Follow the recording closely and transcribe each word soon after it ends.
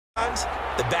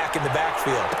The back in the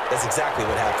backfield. That's exactly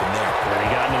what happened there. And he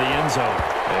got into the end zone.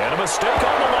 And a mistake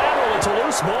on the lateral. It's a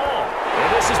loose ball. And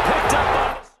this is picked up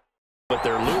by... But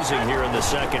they're losing here in the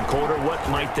second quarter. What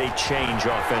might they change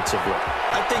offensively?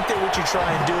 I think that what you try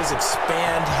and do is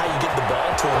expand how you get the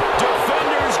ball to them.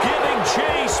 Defenders giving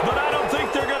chase, but I don't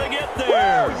think they're going to get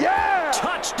there. Woo, yeah!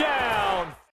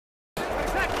 Touchdown.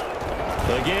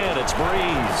 Again, it's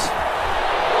Breeze.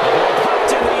 The ball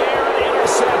popped in the air and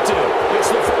intercepted. It's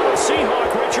the former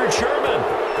Seahawk, Richard Sherman.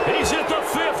 He's at the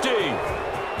 50.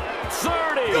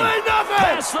 30.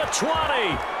 Past the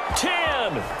 20.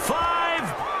 10.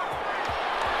 5.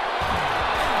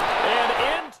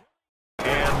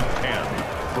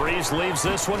 Breeze leaves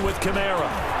this one with Kamara.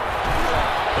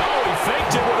 Oh, he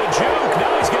faked it with a juke.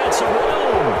 Now he's got some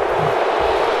room.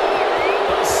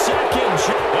 A second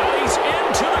juke. Now he's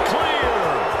into the clear.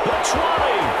 The 20.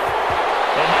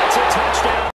 And that's a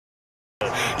touchdown.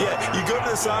 Yeah, you go to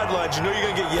the sidelines, you know you're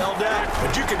going to get yelled at,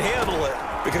 but you can handle it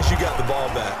because you got the ball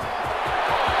back.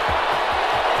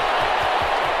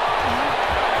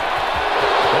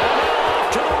 And now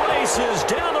off to the races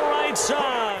down the right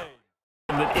side.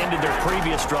 That ended their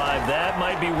previous drive. That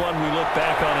might be one we look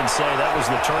back on and say that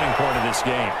was the turning point of this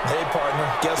game. Hey, partner,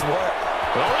 guess what?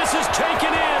 Well, this is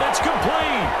taken in. It's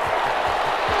complete.